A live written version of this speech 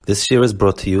This year is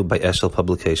brought to you by Eshel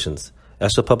Publications.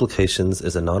 Eshel Publications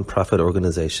is a non-profit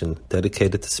organization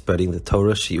dedicated to spreading the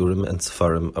Torah, Shiurim, and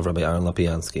Sefarim of Rabbi Aaron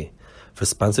Lapiansky. For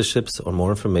sponsorships or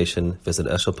more information, visit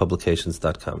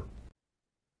eshelpublications.com.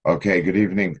 Okay, good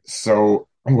evening. So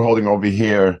we're holding over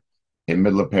here in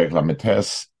middle of Perek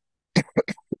Lamites.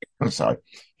 I'm sorry.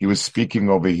 He was speaking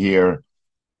over here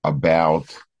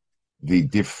about the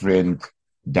different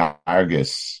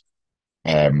dargis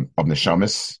of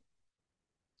neshamas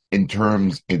in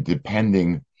terms,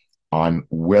 depending on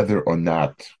whether or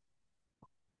not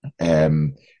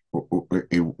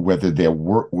whether their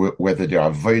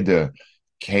avodah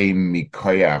came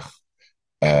mikoyach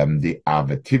the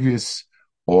avativis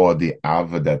or the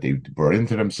ava that they brought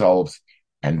into themselves,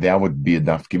 and that would be a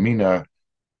nafkamina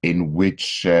in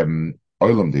which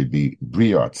olam the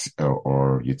briat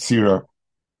or yitzira.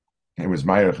 It was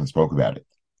Meirich and spoke about it.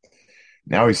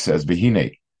 Now he says,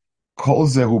 "Behine kol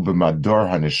zehu b'mador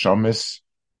haneshamis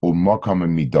u'makam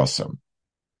midosam."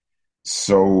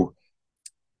 So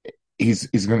he's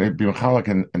going to be mechalak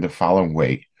in the following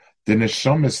way: the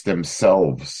neshamis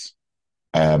themselves,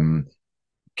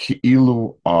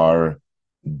 ki'ilu, are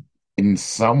in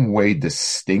some way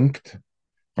distinct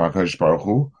from HaKadosh Baruch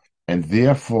Hu, and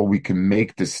therefore we can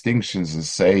make distinctions and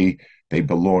say they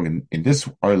belong in this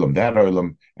olam, that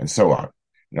olam, and so on.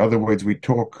 In other words, we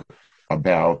talk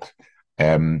about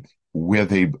where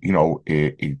they,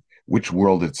 which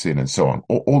world it's in, and so on.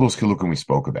 All those chilukim we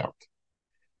spoke about.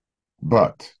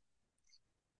 But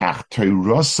ach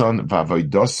teirasan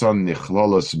v'avodasan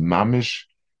nichlolos mamish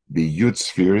b'yud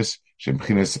spheres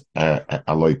shemchines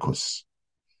aloikus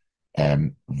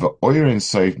v'oyer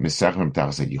insayif misachim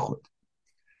tachzeh yichud.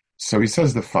 So he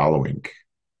says the following,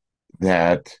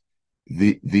 that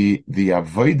the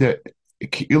avodah,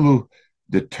 ki'ilu,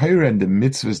 the Torah and the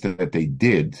mitzvahs that they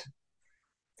did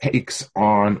takes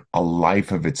on a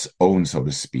life of its own, so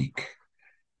to speak,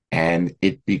 and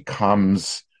it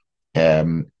becomes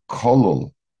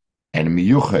kolul and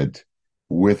miyuchad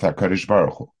with HaKadosh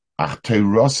Baruch Hu. Ach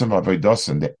teirasam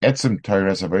avodasan, the etzem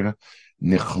teiras avodah,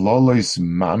 nichlolois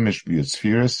mamish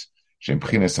b'yotzfiris shem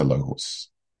b'chines Elohus.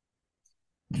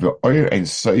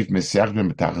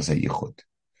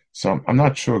 So I'm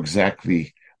not sure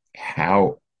exactly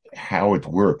how it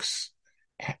works,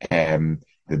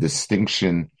 the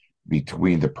distinction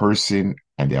between the person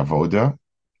and the avoda.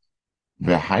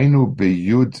 V'hainu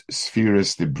beyud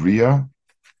spheres de bria,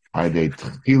 ade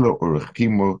tchila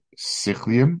urechimu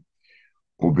sichlium,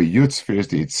 ubeyud spheres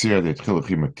de yitzira de tchila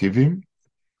chimativim,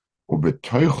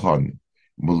 ubetoichon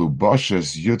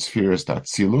mulubashes yud spheres de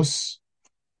atzilus,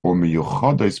 or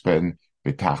miyuchados ben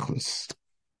betachlis.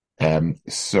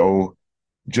 So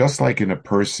just like in a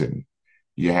person,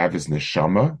 you have his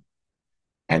neshama,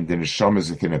 and the neshama is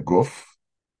within a guf.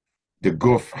 The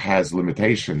guf has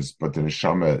limitations, but the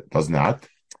neshama does not.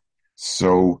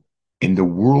 So in the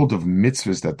world of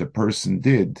mitzvahs that the person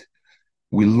did,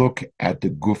 we look at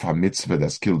the guf ha-mitzvah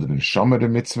that's killed in the neshama the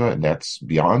mitzvah, and that's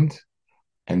beyond.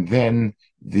 And then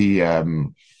the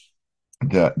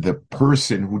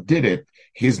person who did it,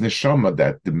 his neshama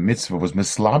that the mitzvah was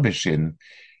mislabish in,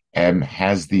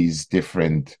 has these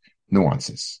different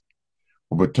nuances.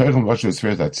 But so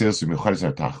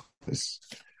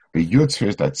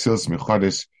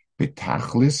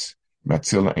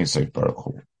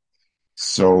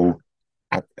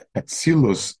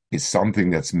Atzilus is something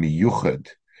that's miyuchad.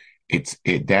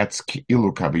 That's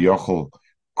ki'ilu kaviyachol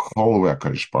kol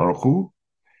HaKadosh Baruch Hu,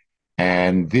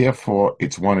 and therefore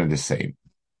it's one and the same.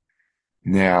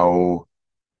 Now,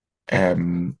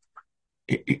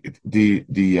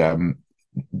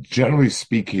 generally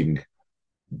speaking,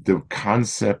 the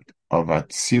concept of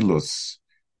Atzilus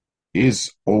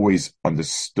is always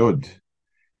understood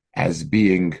as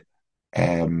being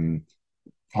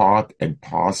part and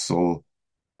parcel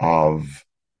of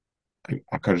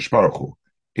HaKadosh Baruch Hu.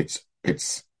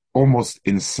 It's almost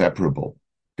inseparable.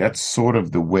 That's sort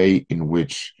of the way in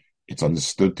which it's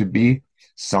understood to be,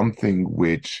 something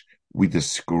which we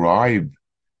describe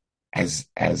as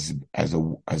a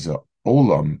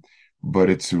olam, but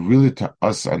it's really to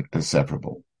us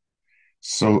inseparable.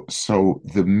 So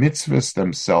the mitzvahs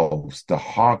themselves, the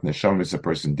heart neshamas a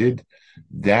person did,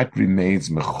 that remains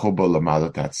mechuba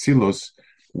l'malat atzilus,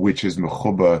 which is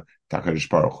mechuba HaKadosh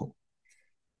Baruch Hu.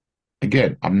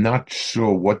 Again, I'm not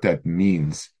sure what that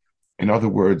means. In other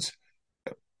words,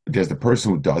 there's the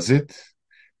person who does it.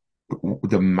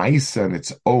 The ma'isa on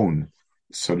its own,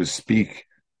 so to speak,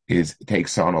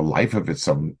 takes on a life of its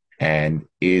own and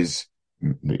is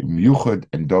miyuchad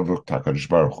and dover HaKadosh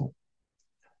Baruch Hu.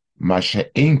 Masha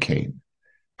Einkein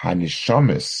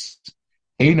hanishamis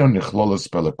eino nichlolos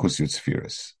belakus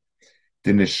yutzfiras.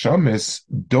 The neshamis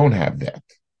don't have that.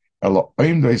 Elo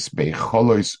oimdois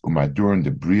beicholois umadurin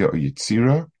de bria or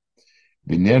yitzira,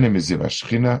 v'nenem iziv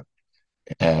ashchina,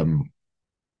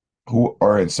 who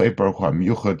are in Sefer who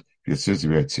amiyuchad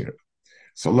yitzira.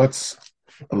 So let's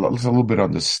a little bit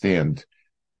understand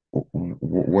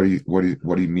what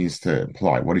he means to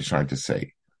imply, what he's trying to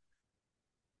say.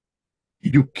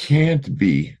 You can't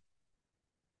be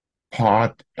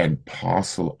part and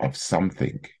parcel of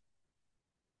something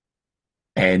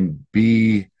and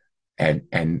be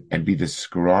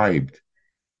described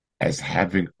as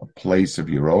having a place of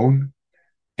your own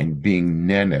and being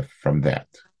nenef from that.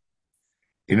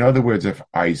 In other words, if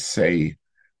I say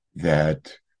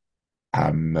that I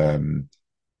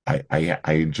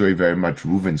enjoy very much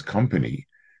Reuven's company,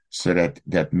 so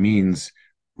that means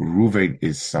Reuven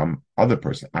is some other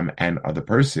person. I'm an other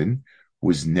person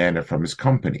who is nana from his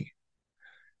company,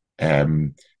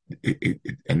 and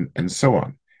so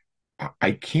on.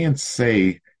 I can't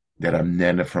say that I'm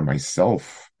nana from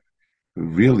myself.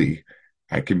 Really,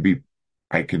 I can be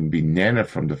nana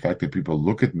from the fact that people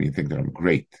look at me and think that I'm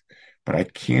great, but I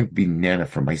can't be nana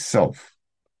from myself.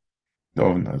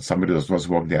 Though somebody was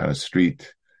walking down the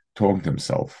street talking to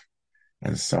himself,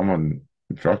 and someone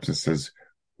interrupts and says,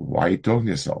 "Why are you talking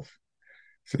to yourself?"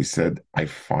 So he said, "I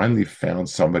finally found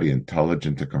somebody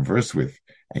intelligent to converse with,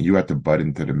 and you had to butt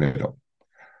into the middle."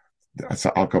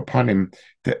 So Al Kapanim,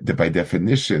 by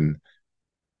definition,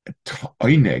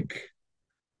 oineg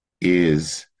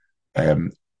is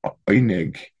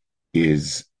oineg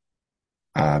is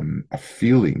a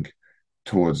feeling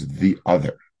towards the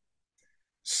other.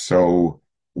 So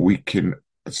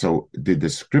the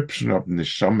description of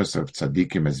neshamas of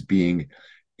tzaddikim as being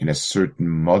in a certain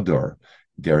madar,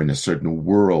 they're in a certain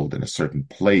world, in a certain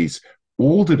place,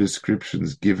 all the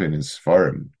descriptions given in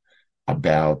Sfarim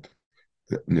about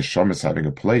neshamas having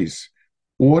a place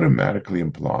automatically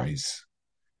implies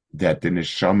that the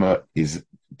neshama is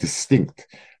distinct.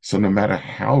 So no matter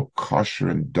how kosher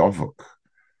and dovuk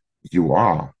you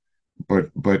are, but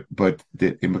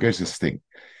the implication is distinct.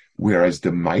 Whereas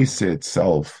the Maisa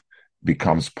itself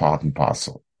becomes part and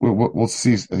parcel. We'll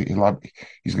see.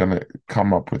 He's going to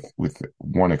come up with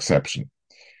one exception.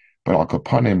 But Al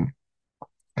Kapanim,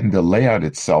 and the layout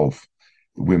itself,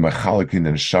 we're mechalik in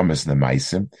the neshamas and the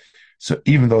Maisim. So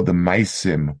even though the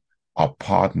Maisim are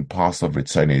part and parcel of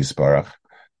Ritzonei Yisbarach,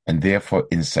 and therefore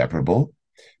inseparable,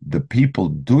 the people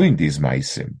doing these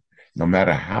Maisim, no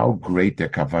matter how great their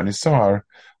kavanis are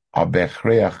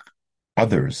bechreach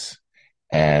others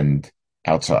and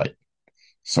outside.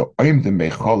 So I'm the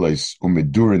mecholos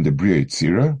umedurin the bria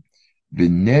yitzira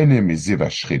v'nene miziv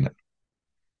ashchina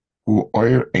hu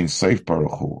oir ein seif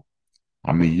baruch hu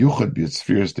hamiyuchad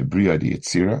b'yitzfiras the bria the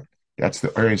yitzira. That's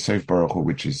the oir ein seif baruch hu,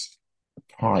 which is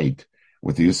tied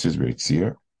with the Yisra's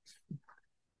b'yitzira.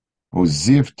 Hu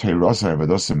ziv teirasa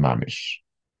avadosa mamish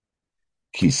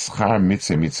ki schar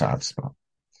mitzvah mitzvah atzma.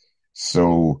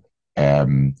 So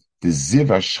the ziv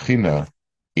ashchina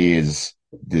is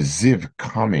the ziv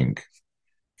coming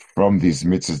from these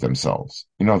mitzvahs themselves.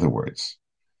 In other words,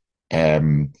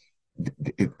 the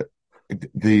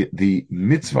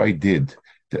mitzvah I did,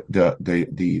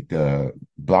 the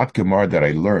Blat Gemara that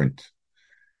I learned,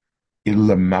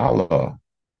 Ilamala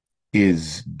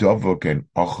is Dovuk and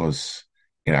Ochos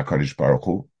in HaKadosh Baruch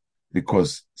Hu,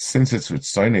 because since it's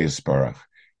Ritzonei Yisbarach,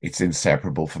 it's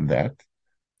inseparable from that.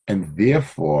 And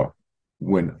therefore,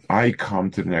 when I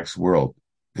come to the next world,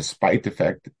 despite the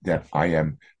fact that I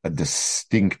am a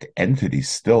distinct entity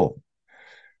still,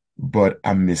 but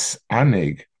I'm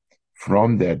misaneg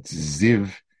from that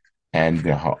ziv and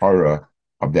the ha'ara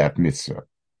of that mitzvah.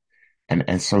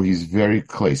 And so he's very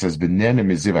clear. He says, B'nena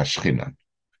miziv ashchina.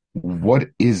 What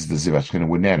is the ziv ashchina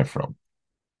we're nana from?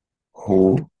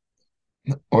 Who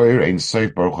oir ein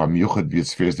seif baruch hamiyuchad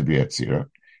v'yitzfiras the b'yatzira.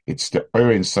 It's the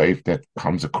oir ein seif that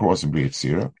comes across in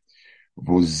b'yatzira.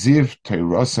 V'ziv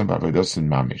teirasam v'avadosim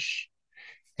mamish.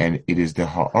 And it is the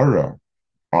ha'ara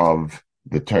of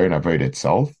the Torah and Avodah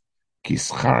itself. Ki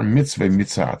schar mitzvah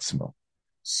mitzvah atzma.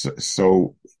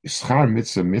 So schar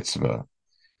mitzvah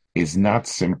is not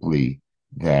simply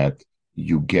that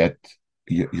you get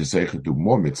you say to do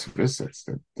more mitzvahs.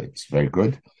 That's very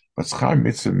good. But schar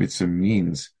mitzvah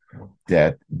means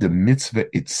that the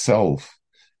mitzvah itself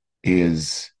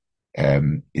is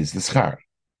the schar.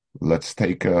 Let's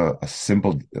take a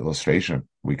simple illustration.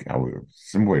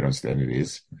 Simple way to understand it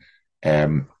is,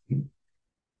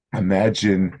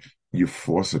 imagine you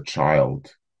force a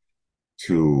child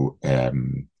to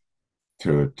learn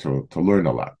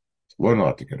a lot,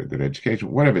 to get a good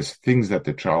education, whatever, things that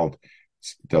the child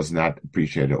does not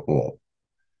appreciate at all.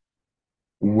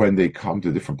 when they come to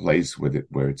a different place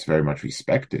where it's very much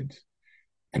respected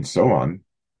and so on,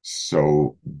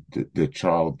 so the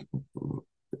child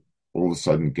all of a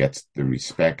sudden gets the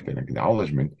respect and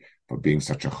acknowledgement for being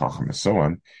such a chacham and so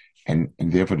on, and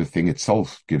therefore the thing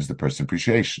itself gives the person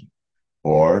appreciation.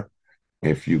 Or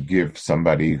if you give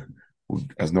somebody who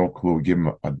has no clue, give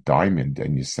him a diamond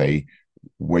and you say,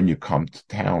 when you come to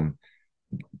town,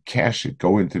 cash it,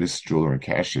 go into this jeweler and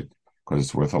cash it because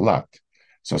it's worth a lot.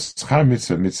 So schar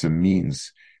mitzvah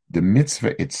means the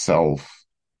mitzvah itself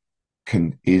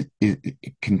it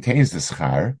contains the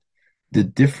schar. The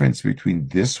difference between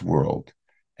this world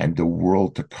and the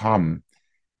world to come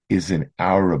is in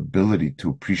our ability to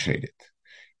appreciate it.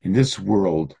 In this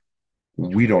world,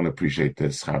 we don't appreciate the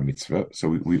schar mitzvah, so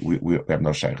we have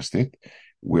no shaykhs to it.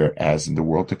 Whereas in the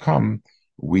world to come,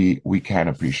 we can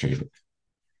appreciate it.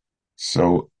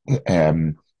 So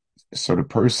the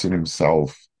person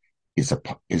himself is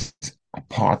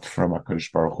apart from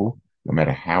HaKadosh Baruch Hu, no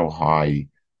matter how high,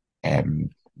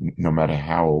 no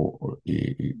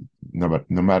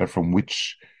matter from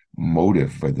which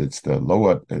motive, whether it's the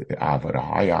lower ava, the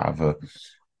high ava,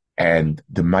 and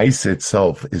the Maisa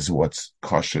itself is what's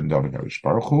cautioned of HaKadosh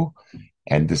Baruch Hu,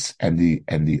 and the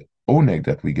oneg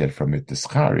that we get from it, the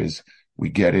schar, is we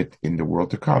get it in the world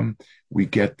to come. We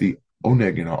get the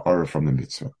oneg in our aura from the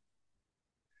mitzvah.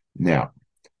 Now,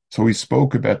 so we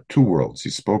spoke about two worlds. He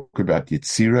spoke about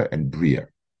Yetzira and Bria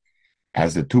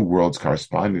as the two worlds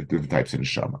corresponding to different types of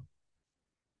neshama.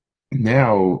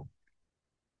 Now,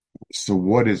 so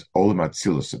what is Olam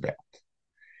Atzilus about?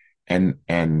 And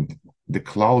the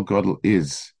Klal Gadol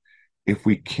is, if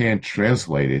we can't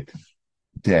translate it,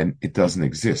 then it doesn't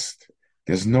exist.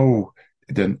 There's no,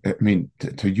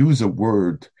 to use a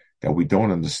word that we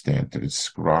don't understand to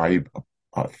describe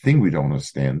a thing we don't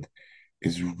understand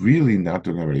is really not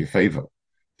doing anybody a favor.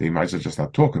 They might as well just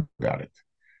not talk about it.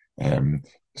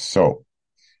 So,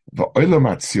 the Olam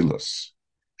Atzilus,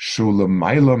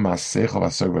 Shulamayla Masechel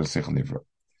Asog V'Sechel Nivra.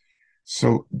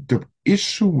 So the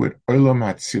issue with Olam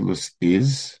Atzilus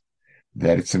is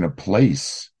that it's in a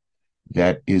place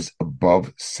that is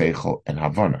above Seichel and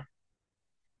Havana.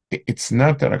 It's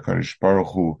not that HaKadosh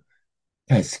Baruch Hu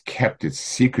has kept it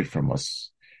secret from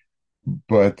us,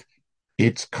 but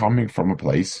it's coming from a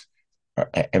place.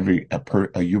 A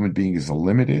human being is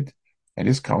limited, and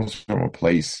this comes from a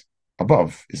place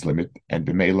above his limit, and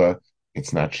b'meila,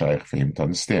 it's not shaykh for him to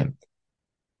understand.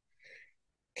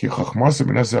 Ki chachmasa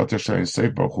b'nazar Hashem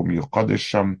Yisei Baruch Hu miyuchadesh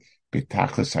sham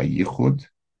b'tachlis hayichud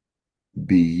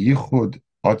b'yichud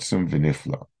otzum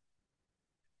v'nifla.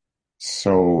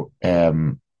 So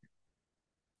the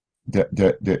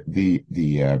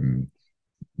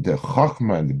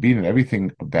chachma and the bin and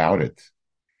everything about it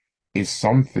is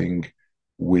something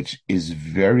which is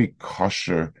very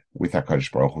kosher with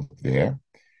HaKadosh Baruch Hu there,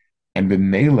 and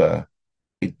b'meila,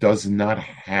 it does not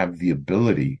have the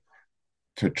ability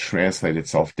to translate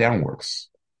itself downwards.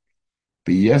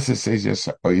 Yes, it says yes,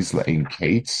 oizla in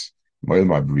kates, moil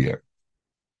mabriya.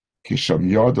 Kisham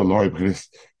yod aloy b'chis,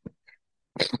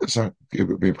 so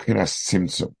b'chinas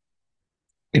tzimtzum.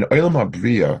 In oil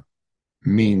mabriya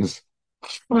means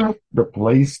the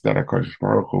place that HaKadosh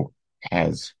Baruch Hu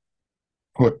has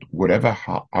put whatever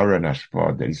ha'ara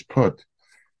nashpa that he's put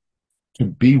to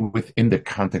be within the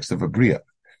context of a bria,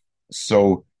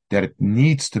 so that it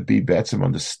needs to be better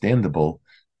understandable.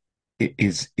 It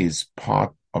is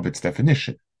part of its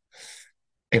definition.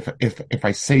 If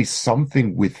I say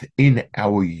something within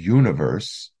our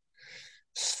universe,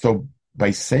 so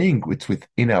by saying it's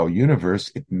within our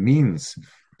universe, it means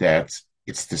that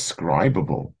it's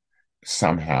describable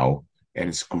somehow and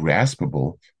it's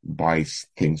graspable by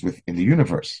things within the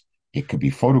universe. It could be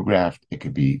photographed, it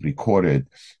could be recorded,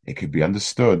 it could be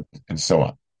understood, and so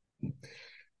on.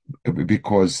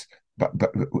 Because but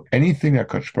anything that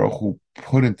HaKadosh Baruch Hu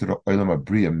put into the Olam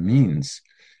HaBriya means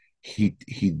he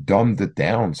dumbed it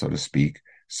down, so to speak,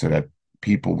 so that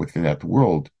people within that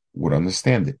world would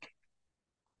understand it.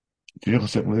 So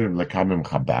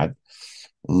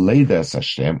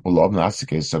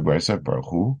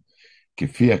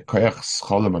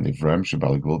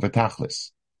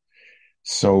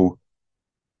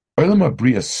Olam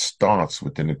HaBriya starts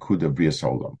with the Nekuda Brias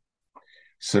Olam.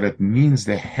 So that means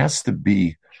there has to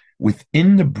be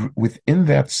within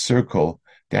that circle,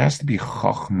 there has to be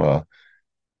chachma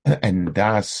and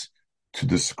das to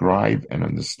describe and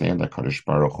understand HaKadosh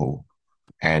Baruch Hu,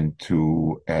 and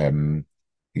to and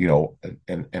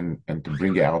to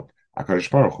bring out HaKadosh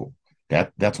Baruch Hu.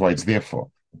 That's why it's there for.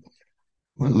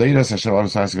 Later, Hashem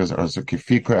goes also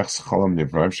kifi koach cholam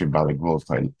nevram shebal gvul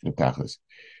tachlis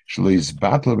shlo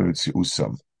yizbatel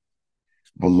b'mitziusam.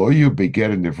 V'lo beger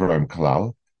nivraim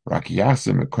klal, rak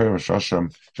yasim ekoyer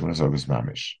shosham shemazogos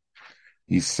mamish.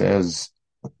 He says,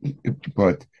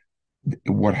 but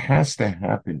what has to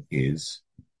happen is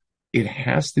it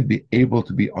has to be able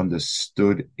to be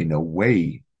understood in a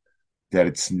way that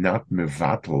it's not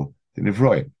mevatel the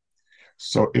nivroim.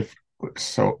 So if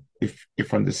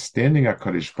understanding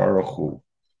HaKadosh Baruch Hu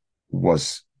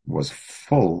was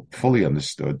fully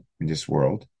understood in this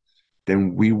world,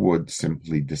 then we would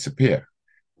simply disappear.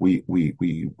 We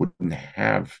wouldn't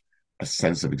have a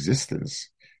sense of existence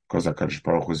because HaKadosh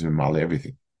Baruch Hu is Mimale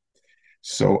everything.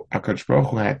 So HaKadosh Baruch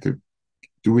Hu had to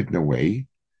do it in a way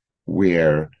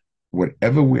where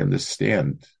whatever we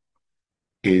understand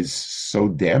is so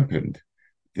dampened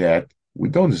that we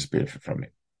don't disappear from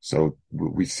it. So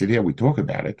we sit here, we talk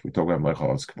about it, we talk about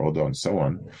Mechal, Kvodo, and so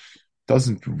on.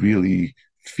 Doesn't really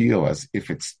feel as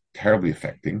if it's terribly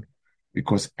affecting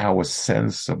because our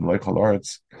sense of Mechal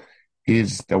arts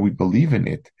is that we believe in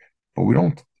it, but we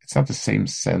don't, it's not the same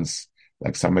sense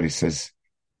like somebody says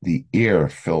the air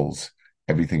fills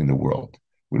everything in the world.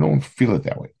 We don't feel it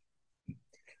that way.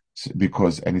 So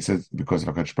and he says, because if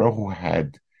HaKadosh Baruch Hu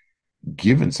had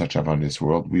given such a in this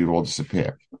world, we would all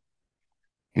disappear.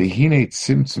 V'hinei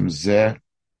tzimtzum zeh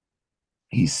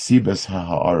hi sibes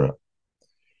ha'ara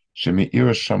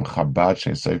sheme'ira sham chabad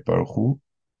shein seif baruch hu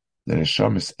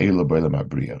l'nesham is eila b'olam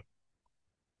habriya.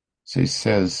 So he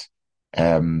says,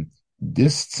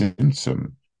 this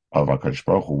tzimtzum of HaKadosh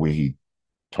Baruch Hu, where he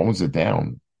tones it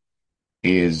down,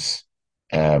 is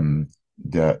the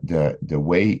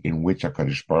way in which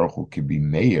HaKadosh Baruch Hu can be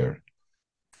mayor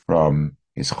from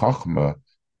his chachma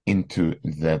into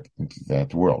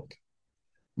that world.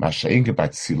 מה שאין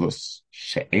כבאצילוס,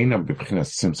 שאינם בבחינת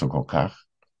צמצום כל כך,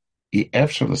 אי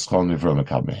אפשר לזכור נברא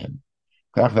מקל מהם.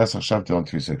 כך that's עכשיו דלון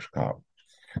תפיסק שקל.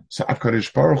 So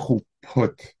HaKadosh Baruch Hu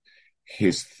put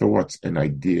his thoughts and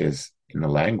ideas in a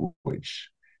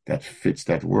language that fits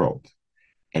that world.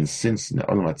 And since in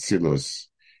Olam Atzilus,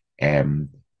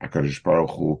 HaKadosh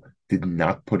Baruch Hu did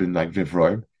not put in like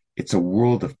Nivroim, it's a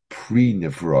world of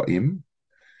pre-Nivroim,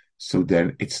 so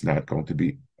then it's not going to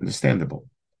be understandable.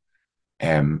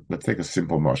 Let's take a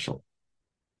simple marshal.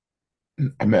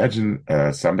 Imagine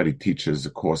somebody teaches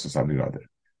a course or something or other.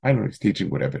 I don't know, he's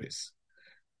teaching whatever it is.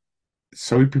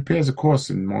 So he prepares a course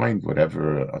in mind,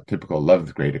 whatever a typical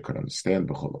 11th grader could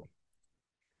understand.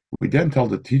 We then tell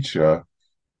the teacher,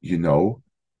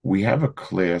 we have a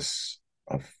class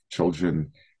of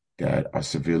children that are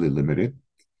severely limited,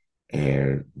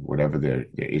 whatever their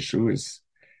issue is,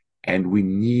 and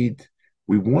we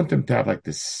want them to have like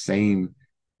the same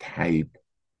type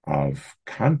of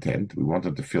content. We want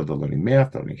them to feel they're learning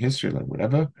math, learning history, learning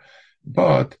whatever,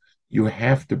 but you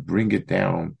have to bring it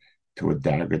down to a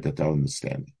dagger that they'll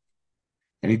understand.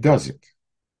 And he does it.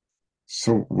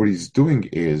 So what he's doing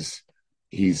is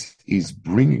he's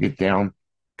bringing it down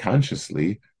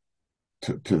consciously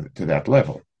to that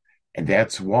level. And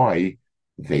that's why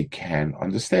they can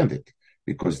understand it,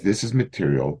 because this is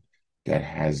material that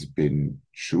has been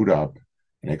chewed up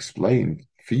and explained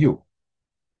for you.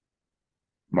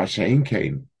 Mashain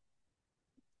came,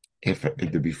 if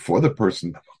before the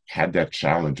person had that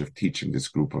challenge of teaching this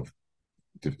group of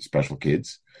special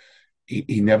kids,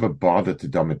 he never bothered to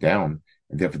dumb it down,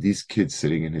 and therefore these kids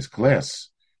sitting in his class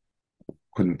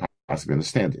couldn't possibly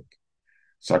understand it.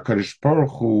 So HaKadosh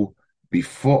Baruch Hu,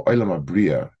 before Olam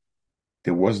Abriya,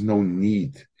 there was no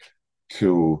need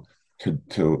to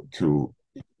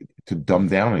dumb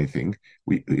down anything.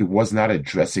 It was not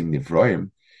addressing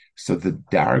Nivroim. So the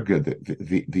darga,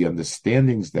 the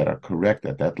understandings that are correct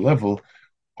at that level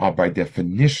are by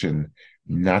definition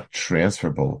not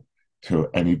transferable to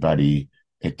anybody,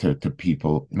 to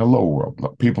people in the lower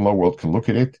world. People in the lower world can look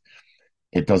at it.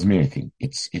 It doesn't mean anything.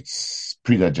 It's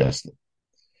pre-digested.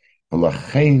 That's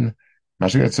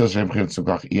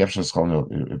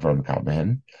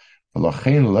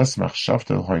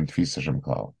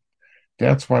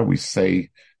why we say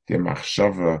the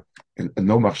machshava,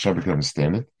 no machshava can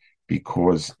understand it,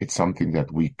 because it's something that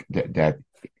that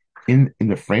in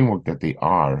the framework that they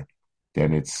are,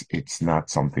 then it's not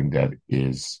something that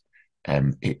is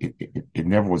it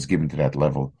never was given to that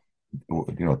level,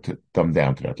 to dumb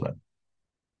down to that level.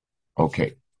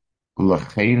 Okay.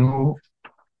 So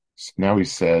now he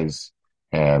says,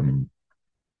 Lachein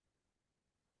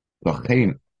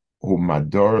hu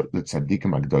mador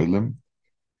letzadikim agdolim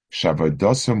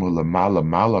shavadosam hu lamala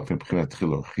mala v'mbchinas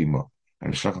tchilo chimo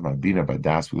and shacham abina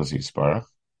badas v'los yisparach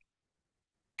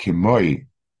kimoi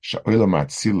sha'olam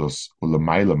atzilus hu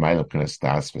lamayla mayla v'mbchinas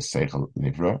das v'seichel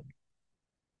nivra.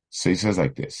 So he says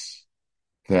like this,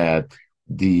 that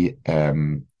the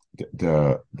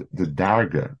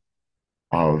darga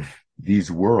of these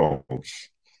worlds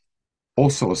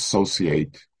also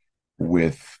associate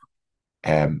with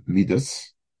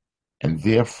midas, and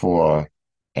therefore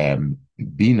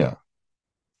bina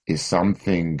is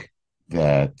something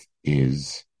that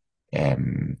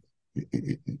um,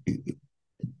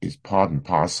 is part and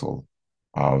parcel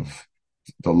of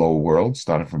the lower world,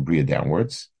 starting from Bria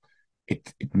downwards.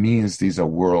 It means these are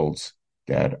worlds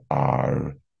that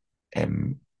are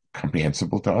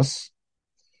comprehensible to us.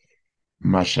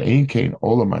 Masha'in kein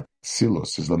olam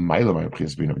atzilus is l'mayla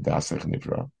ma'imchias bina v'dasech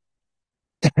nivra.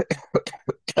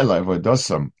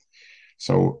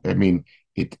 So I mean,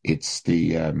 it's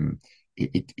the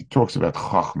it talks about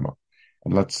chachma,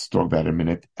 and let's talk about it a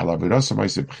minute.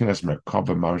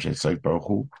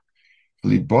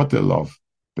 Libotelov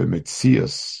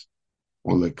b'metzias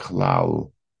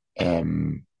uleklal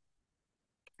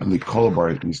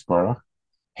likol nisparach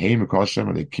hey mikol Hashem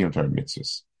alikim tar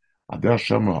mitzvahs. Adar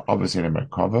Hashem obviously in a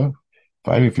merkava.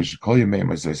 Finding fish call you may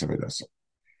myself.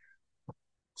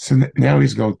 So now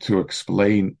he's going to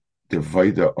explain the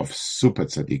Vaida of Super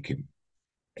Tzadikim.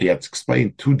 He had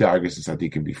explained two dargahs in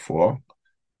Tzadikim before.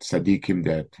 Tzadikim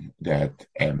that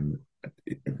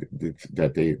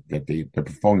they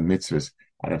perform mitzvahs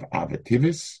out of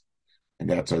avativis, and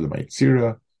that's all the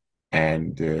Maitzira,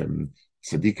 and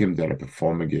Tzadikim that are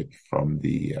performing it from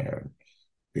the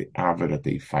ava that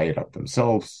they fired up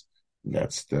themselves.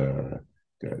 That's the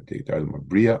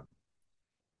Bria.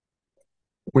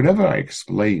 Whenever I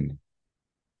explain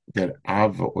that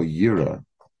ava or yira,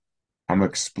 I'm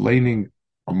explaining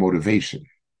a motivation.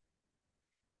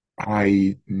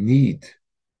 I need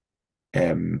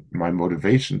my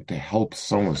motivation to help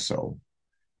so-and-so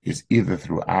is either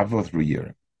through ava or through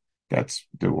yira. That's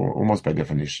almost by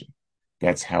definition.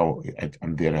 That's how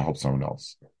I'm there to help someone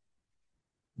else.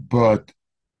 But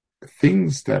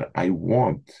things that I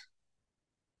want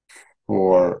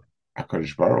for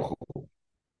HaKadosh Baruch Hu,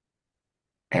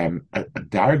 a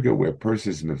darga where a person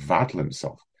is mevatl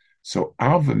himself. So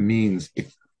ava means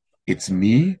it's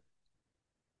me,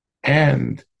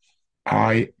 and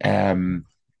I am,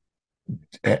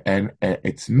 and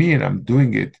it's me, and I'm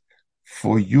doing it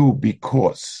for you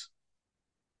because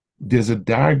there's a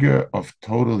darga of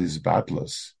total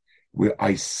isbatlas where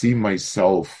I see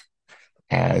myself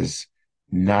as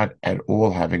not at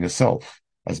all having a self,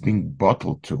 as being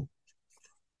bottled to.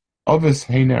 Avos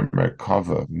heina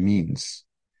merkava means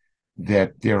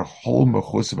that their whole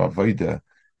mechus of avoda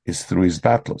is through his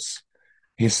battles.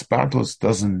 His battles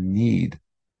doesn't need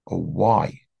a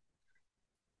why.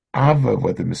 Ava,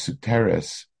 whether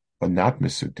mesuteres or not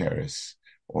mesuteres,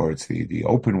 or it's the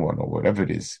open one or whatever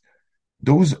it is,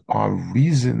 those are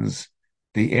reasons.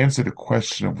 They answer the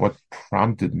question of what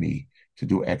prompted me to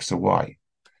do X or Y.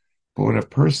 But when a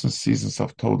person sees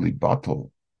himself totally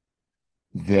bottled,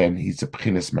 then he's a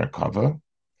pchines merkava,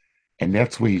 and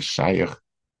that's where he's shaykh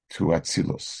to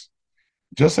Atzilus.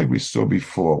 Just like we saw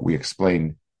before, we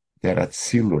explained that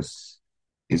Atzilus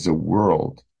is a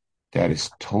world that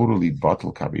is totally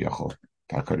batal kaviyachol,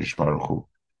 HaKadosh Baruch Hu.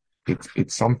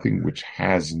 It's something which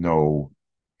has no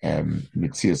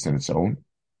mitzias in its own.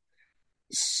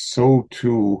 So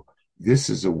too, this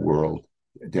is a world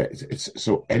that it's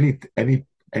so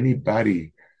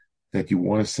anybody that you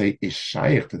want to say is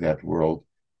shaykh to that world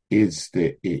is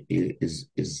that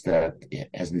it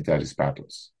has nidaris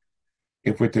battles.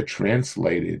 If we're to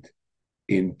translate it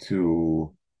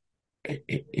into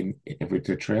if we're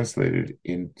to translate it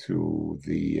into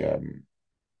the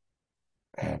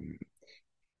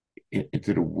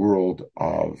into the world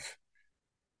of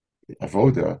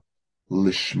avoda,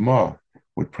 lishma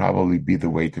would probably be the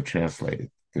way to translate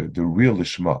it. The real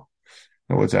lishma.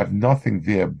 In other words, I have nothing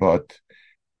there but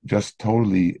just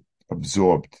totally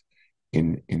absorbed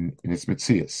in its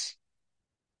mitzias.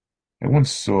 I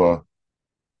once saw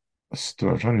a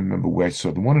story. I'm trying to remember where I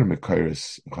saw the one in the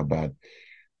Mekairis Chabad,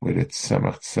 where the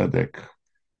Tzemach Tzedek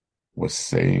was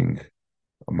saying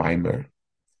a mimer,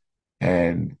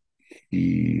 and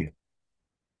he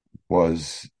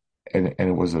was, and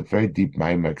it was a very deep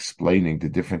mimer explaining the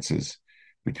differences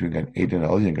between Gan Eden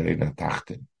Elyon and Gan Eden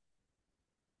Tachten.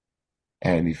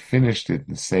 And he finished it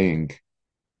in saying,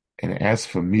 and as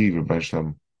for me, Rebbe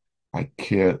Shalom, I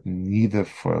care neither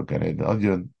for Gan Eden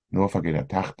Elyon nor for Gan Eden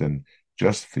Tachten,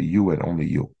 just for you and only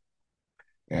you.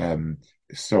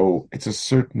 So it's a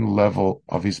certain level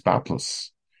of his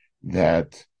battles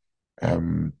that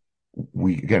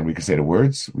we can say the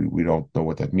words. We don't know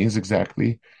what that means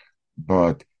exactly,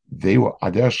 but they were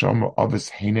Adar Shama Avis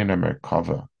Heinen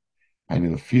Merkava, and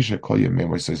in the Fisha Kol Yemei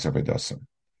Moises Avedasam.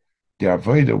 The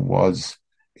Avodah was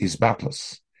his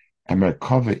battles, and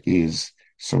Merkava is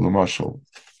Solomashal.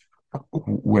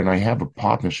 when I have a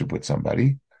partnership with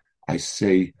somebody, I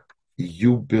say,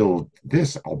 you build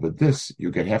this, I'll build this,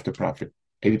 you get half the profit,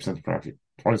 80% profit,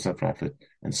 20% profit,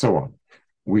 and so on.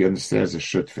 We understand as a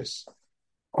shutfis.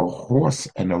 A horse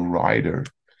and a rider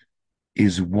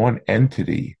is one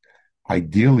entity.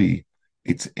 Ideally,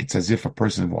 it's as if a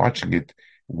person watching it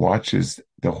watches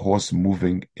the horse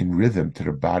moving in rhythm to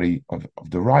the body of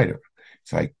the rider.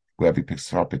 It's like whoever he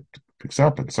picks up, it picks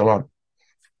up, and so on.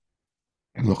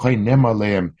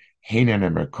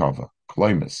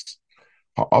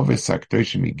 האובס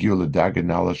הקדושים הגיעו לדרגה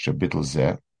נעלה שביטל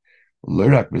זה, לא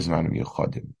רק בזמנים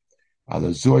מיוחדים,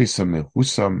 אלא זוהי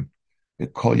סמכוסם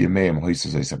בכל ימיהם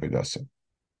הויסס עבודתם.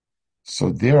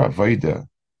 So their avoda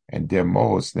and their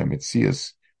mohos, their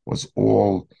metzias, was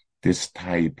all this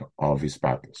type of his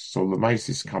battles. So Lemais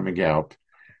is coming out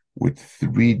with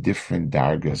three different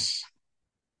dargas.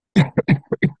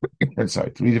 I'm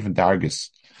sorry, three different dargas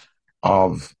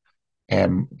of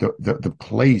the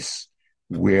place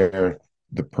where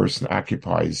the person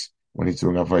occupies when he's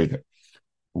doing avodah.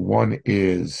 One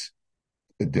is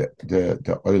the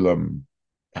olam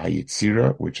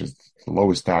hayitzira, which is the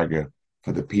lowest darga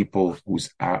for the people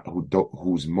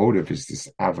whose motive is this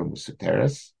ava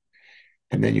musateres,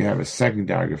 and then you have a second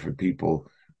darga for people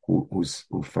who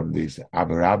from these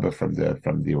abaraba from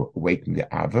the awakening the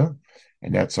ava,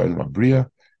 and that's olam abriya,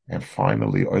 and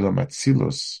finally olam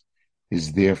atzilus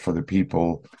is there for the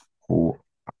people who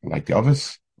like the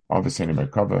others and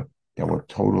Merkava that were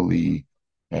totally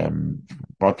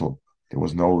bottled. There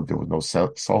was no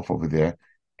self over there,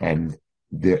 and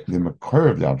the makor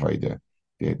of the avodah,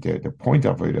 the point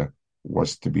of avodah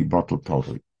was to be bottled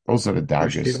totally. Those are the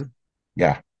daggers.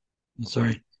 Yeah. I'm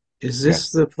sorry. Is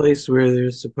this the place where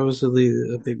there's supposedly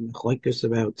a big machlokes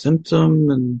about symptom,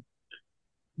 and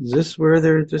is this where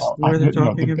they're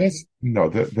talking about?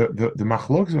 The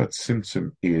machlokes about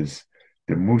symptom is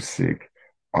the musik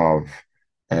of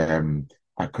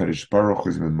HaKadosh Baruch Hu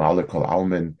is Malik al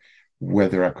Alman,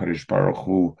 whether HaKadosh Baruch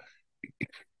Hu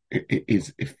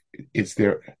is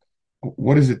there.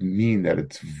 What does it mean that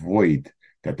it's void?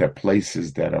 That there are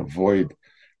places that are void.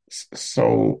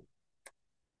 So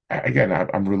again,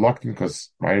 I'm reluctant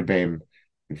because my Rebbeim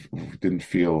didn't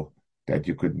feel that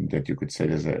you could say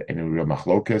there's any real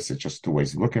machlokas. It's just two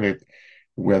ways of looking at it.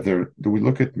 Whether do we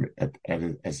look at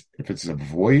it as if it's a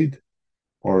void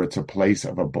or it's a place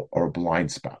of or a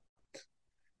blind spot?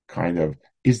 Kind of,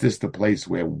 is this the place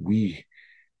where we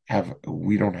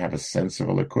don't have a sense of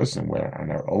a likus and we're on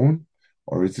our own,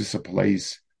 or is this a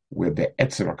place where the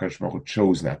Etzem HaKadosh Baruch Hu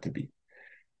chose not to be?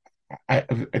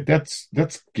 That's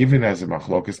given as a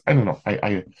machlokas. I don't know.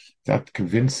 It's not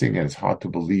convincing, and it's hard to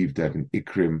believe that in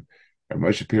Ikrim,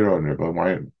 Moshe Piro and Rebbe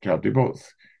Mayan,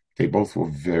 they both were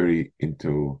very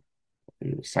into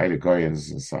Sai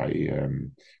Goyans and Sai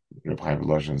Reb Chaim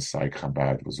Volozhin and Sai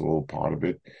Chabad was all part of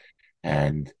it,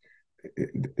 and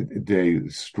they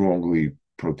strongly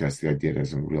protest the idea that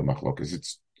there's a real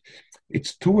machlokas.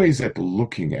 It's two ways at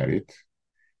looking at it,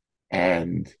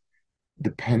 and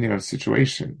depending on the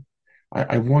situation.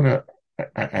 I want to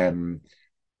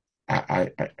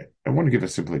give a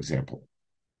simple example.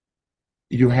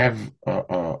 You have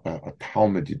a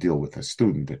Talmud you deal with, a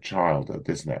student, a child, or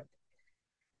this and that.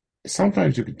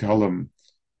 Sometimes you can tell them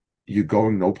you're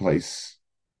going no place,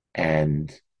 and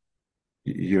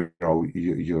you're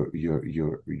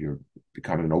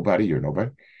becoming nobody. You're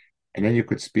nobody, and then you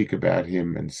could speak about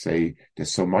him and say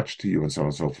there's so much to you, and so on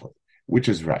and so forth. Which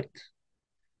is right?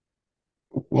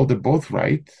 Well, they're both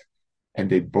right, and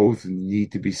they both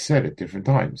need to be said at different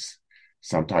times.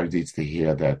 Sometimes he needs to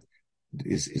hear that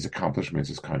his accomplishments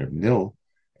is kind of nil,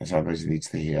 and sometimes he needs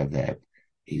to hear that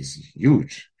he's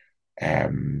huge.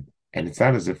 And it's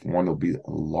not as if one will be a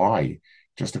lie,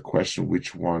 just a question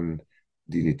which one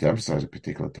do you need to emphasize at a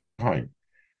particular time.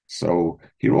 So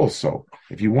here also,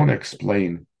 if you want to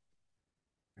explain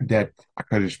that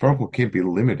HaKadosh Baruch Hu can't be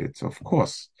limited, so of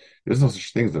course, there's no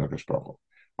such thing as HaKadosh Baruch Hu.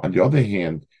 On the other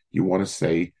hand, you want to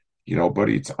say,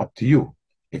 buddy, it's up to you.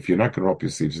 If you're not going to roll up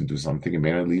your sleeves and do something, it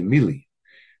may not lead mealy.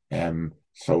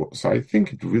 So I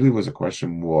think it really was a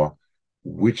question more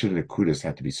which of the kudas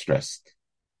had to be stressed,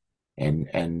 and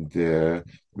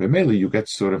mainly you get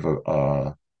sort of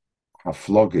a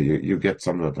flogger. You get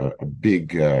some of a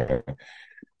big. I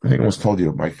think I almost told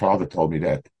you. My father told me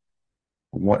that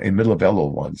in middle of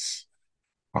Elul once,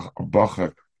 a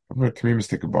bacher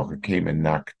came and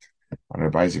knocked on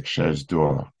Rabbi Isaac Sher's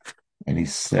door, and he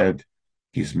said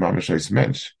he's mamash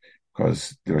mensch.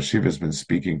 Because the Rashiva has been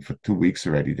speaking for 2 weeks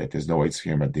already that there's no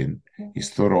Eitzchir Madin. He's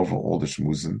thought over all the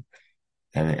shmuzin,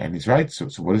 and he's right. So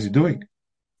what is he doing?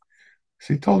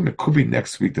 So he told him it could be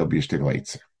next week there'll be a shtigl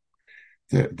Eitzchir.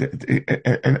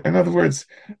 in other words,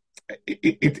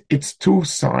 it's two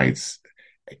sides.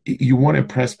 You want to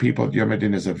impress people. Yom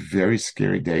Adin is a very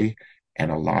scary day,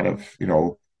 and a lot of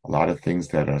things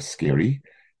that are scary.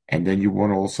 And then you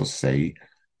want to also say,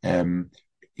 um,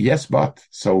 yes, but.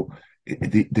 So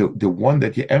the one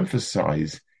that you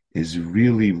emphasize is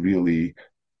really, really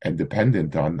and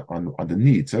dependent on the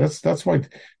need. So that's why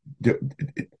there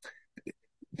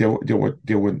were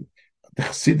the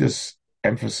Hasidus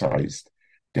emphasized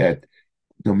that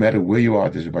no matter where you are,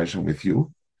 there's a Rebbeinu with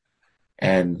you.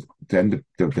 And then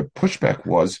the pushback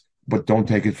was, but don't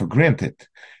take it for granted.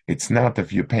 It's not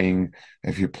if you're playing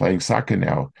soccer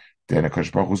now, then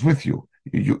Akash Baruch was with you.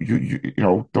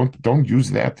 Don't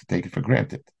use that to take it for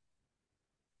granted.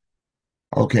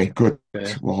 Okay, good.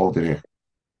 Okay. We'll hold it here.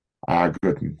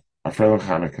 Good. Afredo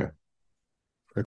Hanukkah.